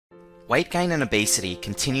Weight gain and obesity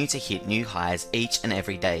continue to hit new highs each and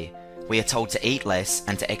every day. We are told to eat less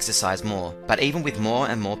and to exercise more, but even with more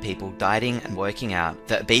and more people dieting and working out,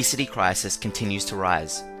 the obesity crisis continues to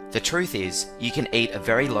rise. The truth is, you can eat a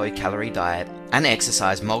very low-calorie diet and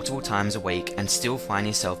exercise multiple times a week and still find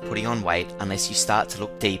yourself putting on weight unless you start to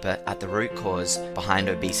look deeper at the root cause behind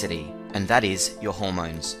obesity, and that is your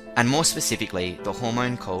hormones. And more specifically, the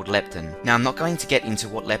hormone called leptin. Now, I'm not going to get into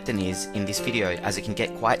what leptin is in this video as it can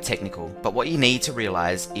get quite technical, but what you need to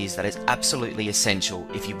realize is that it's absolutely essential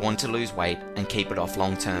if you want to lose weight and keep it off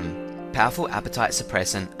long term. Powerful appetite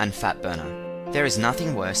suppressant and fat burner. There is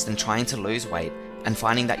nothing worse than trying to lose weight and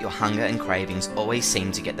finding that your hunger and cravings always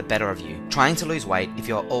seem to get the better of you. Trying to lose weight if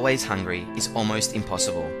you are always hungry is almost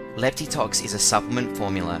impossible. Leptitox is a supplement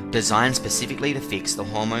formula designed specifically to fix the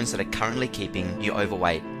hormones that are currently keeping you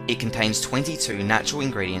overweight. It contains 22 natural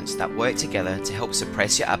ingredients that work together to help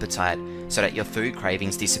suppress your appetite so that your food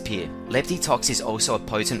cravings disappear. Leptitox is also a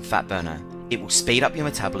potent fat burner. It will speed up your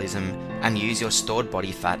metabolism and use your stored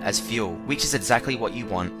body fat as fuel, which is exactly what you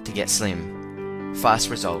want to get slim.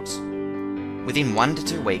 Fast results. Within 1 to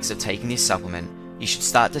 2 weeks of taking this supplement, you should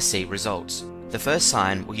start to see results. The first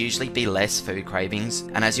sign will usually be less food cravings,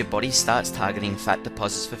 and as your body starts targeting fat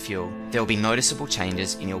deposits for fuel, there will be noticeable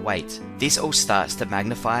changes in your weight. This all starts to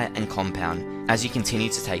magnify and compound as you continue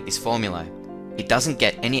to take this formula. It doesn't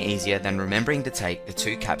get any easier than remembering to take the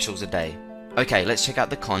 2 capsules a day. Okay, let's check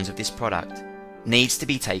out the cons of this product. Needs to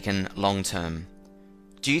be taken long term.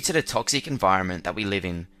 Due to the toxic environment that we live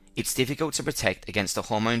in, it's difficult to protect against the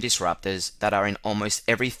hormone disruptors that are in almost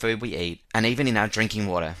every food we eat and even in our drinking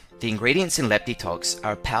water. The ingredients in Leptitox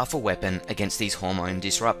are a powerful weapon against these hormone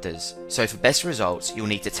disruptors. So for best results, you'll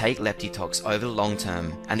need to take Leptitox over the long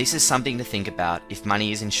term, and this is something to think about if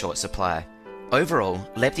money is in short supply. Overall,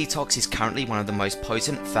 Leptitox is currently one of the most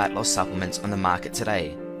potent fat loss supplements on the market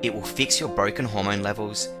today. It will fix your broken hormone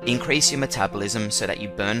levels, increase your metabolism so that you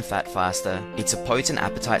burn fat faster. It's a potent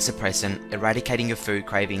appetite suppressant, eradicating your food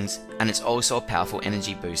cravings, and it's also a powerful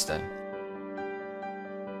energy booster.